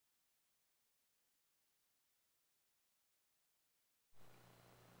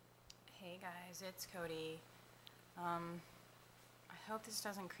Hey guys, it's Cody. I hope this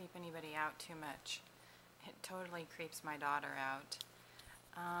doesn't creep anybody out too much. It totally creeps my daughter out.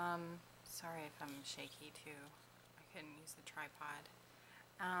 Sorry if I'm shaky too. I couldn't use the tripod.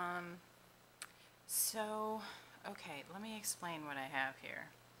 Okay, let me explain what I have here.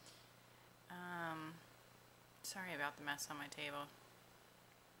 Sorry about the mess on my table.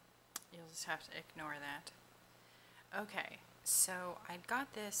 You'll just have to ignore that. Okay, so I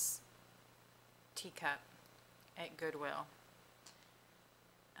got this teacup at Goodwill.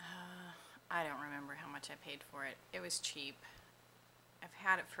 I don't remember how much I paid for it. It was cheap. I've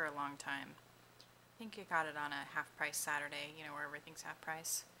had it for a long time. I think I got it on a half price Saturday, you know, where everything's half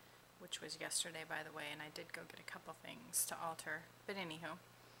price, which was yesterday, by the way, and I did go get a couple things to alter. But anywho,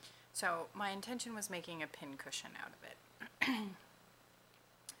 so my intention was making a pin cushion out of it.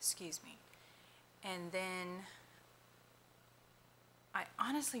 Excuse me. And then I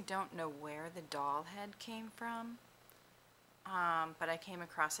honestly don't know where the doll head came from, but I came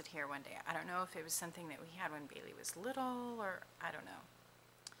across it here one day. I don't know if it was something that we had when Bailey was little, or I don't know.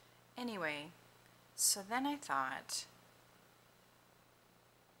 Anyway, so then I thought,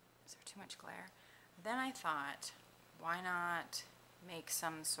 is there too much glare? Then I thought, why not make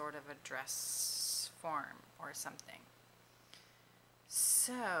some sort of a dress form or something?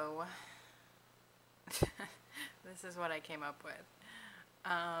 So, this is what I came up with.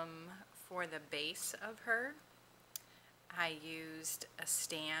 For the base of her, I used a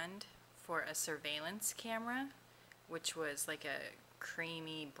stand for a surveillance camera, which was like a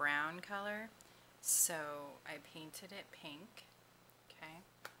creamy brown color. So I painted it pink, okay?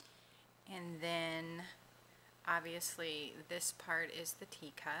 And then obviously this part is the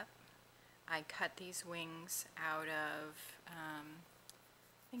teacup. I cut these wings out of, I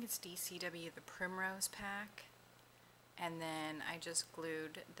think it's DCW, the Primrose pack. And then I just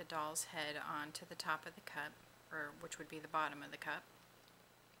glued the doll's head onto the top of the cup, or which would be the bottom of the cup.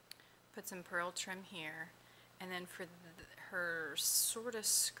 Put some pearl trim here, and then for her sort of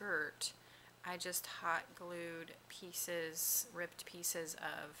skirt, I just hot glued pieces, ripped pieces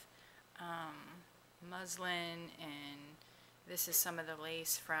of muslin, and this is some of the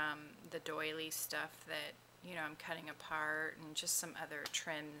lace from the doily stuff that, you know, I'm cutting apart, and just some other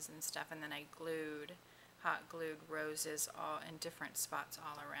trims and stuff, and then I hot glued roses all in different spots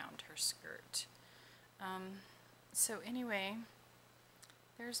all around her skirt. So anyway,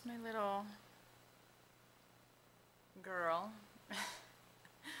 there's my little girl.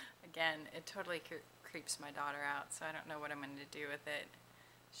 Again, it totally creeps my daughter out, so I don't know what I'm going to do with it.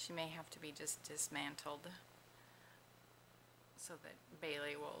 She may have to be just dismantled so that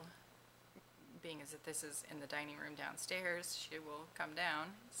Bailey will, being as if this is in the dining room downstairs, she will come down.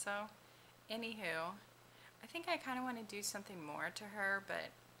 So, anywho, I think I kind of want to do something more to her, but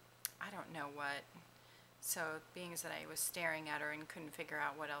I don't know what. So, being as that I was staring at her and couldn't figure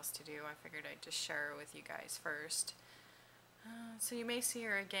out what else to do, I figured I'd just share her with you guys first. So you may see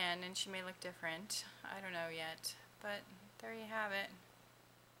her again, and she may look different. I don't know yet, but there you have it.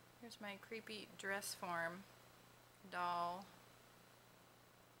 Here's my creepy dress form doll.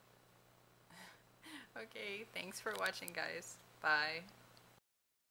 Okay, thanks for watching, guys. Bye.